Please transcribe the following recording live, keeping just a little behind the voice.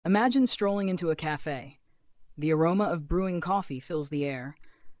Imagine strolling into a cafe. The aroma of brewing coffee fills the air,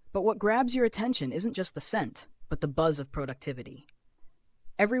 but what grabs your attention isn't just the scent, but the buzz of productivity.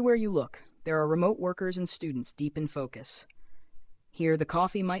 Everywhere you look, there are remote workers and students deep in focus. Here, the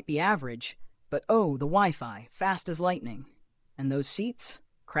coffee might be average, but oh, the Wi-Fi, fast as lightning. And those seats,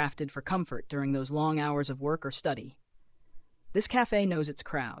 crafted for comfort during those long hours of work or study. This cafe knows its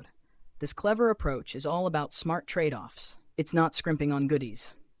crowd. This clever approach is all about smart trade-offs. It's not scrimping on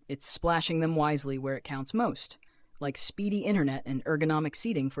goodies. It's splashing them wisely where it counts most, like speedy internet and ergonomic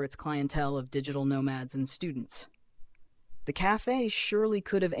seating for its clientele of digital nomads and students. The cafe surely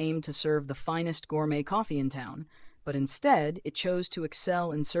could have aimed to serve the finest gourmet coffee in town, but instead it chose to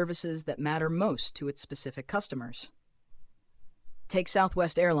excel in services that matter most to its specific customers. Take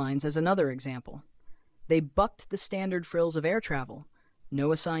Southwest Airlines as another example. They bucked the standard frills of air travel,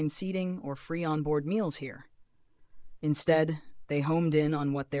 no assigned seating or free onboard meals here. Instead, they homed in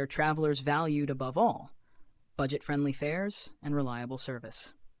on what their travelers valued above all: budget-friendly fares and reliable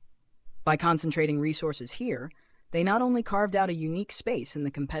service. By concentrating resources here, they not only carved out a unique space in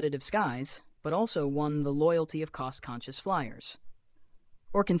the competitive skies, but also won the loyalty of cost-conscious flyers.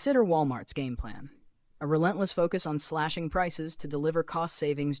 Or consider Walmart's game plan, a relentless focus on slashing prices to deliver cost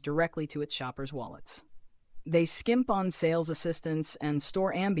savings directly to its shoppers' wallets. They skimp on sales assistants and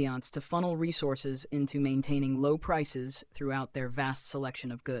store ambiance to funnel resources into maintaining low prices throughout their vast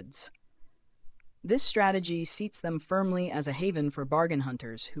selection of goods. This strategy seats them firmly as a haven for bargain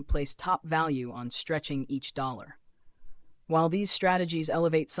hunters who place top value on stretching each dollar. While these strategies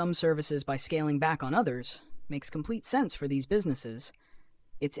elevate some services by scaling back on others, makes complete sense for these businesses,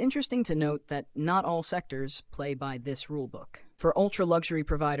 it's interesting to note that not all sectors play by this rulebook. For ultra-luxury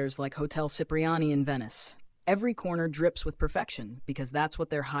providers like Hotel Cipriani in Venice, every corner drips with perfection because that's what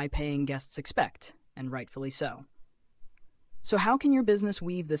their high-paying guests expect, and rightfully so. So how can your business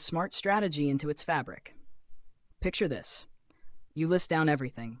weave this smart strategy into its fabric? Picture this. You list down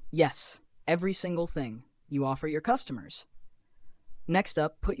everything, yes, every single thing, you offer your customers. Next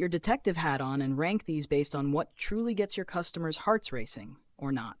up, put your detective hat on and rank these based on what truly gets your customers' hearts racing,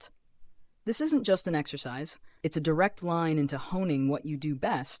 or not. This isn't just an exercise, it's a direct line into honing what you do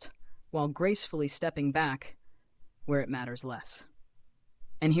best, while gracefully stepping back where it matters less.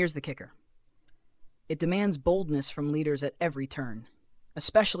 And here's the kicker. It demands boldness from leaders at every turn,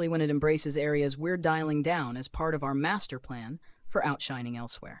 especially when it embraces areas we're dialing down as part of our master plan for outshining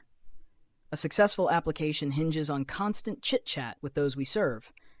elsewhere. A successful application hinges on constant chit-chat with those we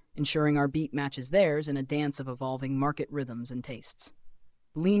serve, ensuring our beat matches theirs in a dance of evolving market rhythms and tastes.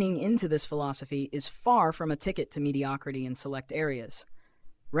 Leaning into this philosophy is far from a ticket to mediocrity in select areas.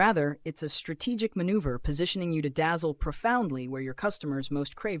 Rather, it's a strategic maneuver positioning you to dazzle profoundly where your customers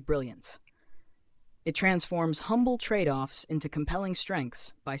most crave brilliance. It transforms humble trade-offs into compelling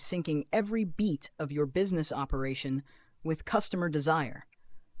strengths by syncing every beat of your business operation with customer desire.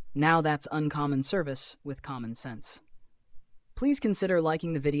 Now that's uncommon service with common sense. Please consider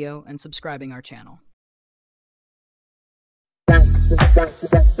liking the video and subscribing our channel.